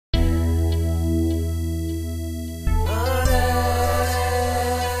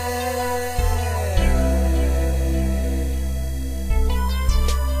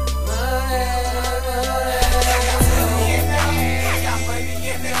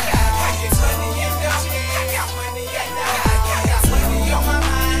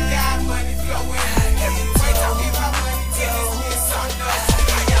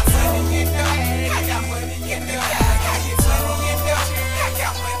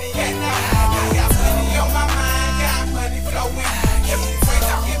at now. I got money on my mind, got money flowing. Every break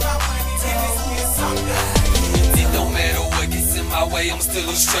I get my money, then it's me something. It don't matter what gets in my way, I'm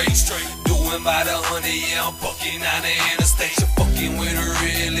still straight. Doing by the 100, yeah, I'm fucking on the interstate. You're fucking with the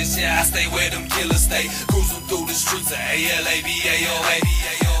realest, yeah, I stay where them killers stay. Cruising through the streets of ALABAOA.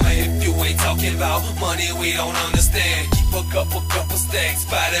 If you ain't talking about money, we don't understand. Keep a couple stacks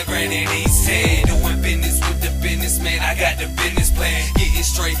by the grand in each hand. Doing business with the businessman, I got the business plan. Getting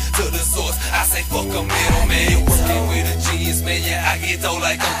straight to the source, I say fuck a middleman. You're working with a genius, man, yeah, I get dough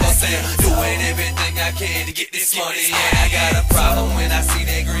like Uncle Sam. Doing everything I can to get this money, yeah. I got a problem when I see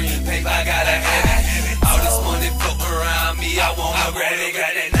that green paper, I gotta have it. All this money floating around me, I wanna grab it.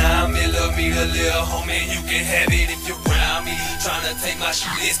 Got that 9mm, little homie, you can have it if you're around me. Tryna take my shit,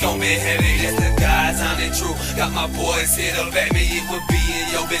 it's gon' be heavy. That's the God's honest truth. Got my boys hit up at me. It would be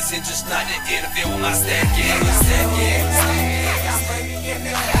in your best interest not to interfere with my stack, yeah. I got money in the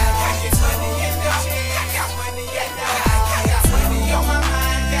bag, I get money in the chain. I got money in the bag, I got money on my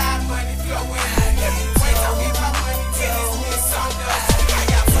mind, got money flowing. Every break I get my money, then it's me something. I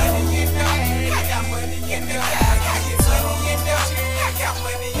got money in the bag, I got money in the bag, I get money in the chain. I got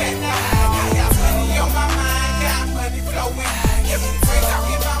money in the bag, I got money on my mind, got money flowing. Every break I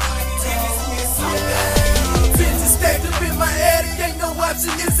get my money, then it's me something. Bitches stacked up in my attic, ain't no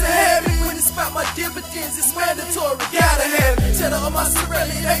option, it's a habit. When it's about my dividends, it's mandatory, gotta have it. Cheddar on my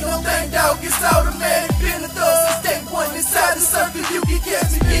Sorelli, ain't no thing, dog, it's automatic. Been a thug since day one, inside the circle, you can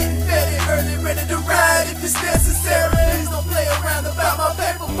catch me getting fatty early, ready to ride if it's necessary. Please don't play around about my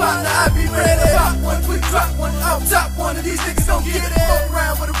paper partner, I be ready. Pop one, quick drop one, off top one of these niggas gon' get it. Fuck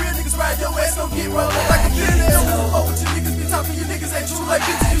around with the real niggas, ride your ass gon' get rolled up like a billy. Don't give a fuck what you niggas be talking, you niggas ain't true like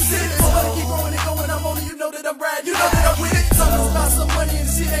bitches, you silly. So I'ma keep going and going, I'm on it, you know that I'm riding, you know that I'm with it. Something's about some money and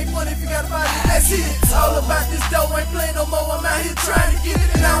the shit ain't funny if you got about it, that's it. All about this dough, ain't playing no more, I'm out here trying to get it.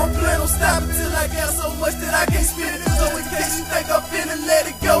 And I don't plan on stopping till I got so much that I can't spit it. So in case you think I'm finna let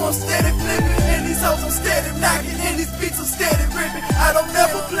it go, I'm steady flipping. And these hoes I'm steady knocking, and these beats I'm steady ripping. I don't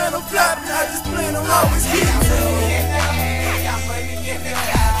never plan on flopping, I just plan on always hitting it. I got money in the bag,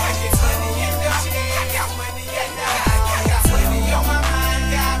 I get money in the chain. I got money in the bag, I got money on my mind,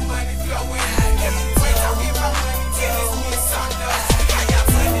 got money flowing. Every break I get my money, then it's me something. I got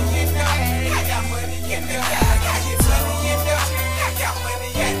money in the bag, I got money in the bag, I get money in the chain. I got money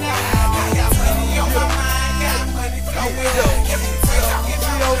in the bag, I got money on my mind, got money flowing. Every break I get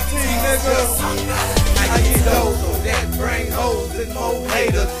my money, then it's me something. I get those that bring hoes and more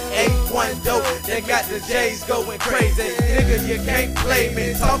haters. Ain't one dope that got the J's going crazy. Nigga, you can't play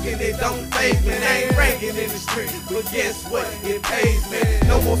me. Talking it don't faze me. I ain't ranking in the street, but guess what? It pays me.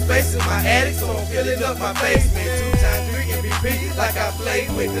 No more space in my attic, so I'm filling up my basement. 2x3 MVP like I played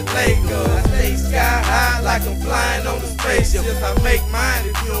with the Lakers. I stay sky high like I'm flying on the spaceship. If I make mine,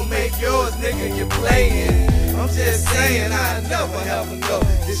 if you don't make yours, nigga, you're playing. I'm just saying I never have enough.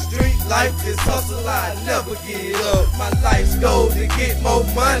 This street life, this hustle, I never give up. My life's goal to get more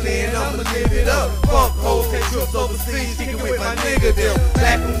money and I'ma live it up. Fuck hoes, take trips overseas, kick it with my nigga them.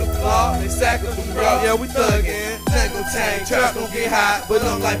 Back on the block, they sack up them bro. Yeah, we thuggin'. Nothing gon' change, trap gon' get hot, but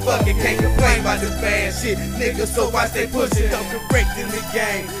I'm like fuck it, can't complain about this bad shit. Nigga, so watch they push it, I'm correct in the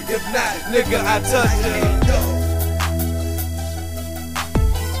game. If not, nigga, I touch it.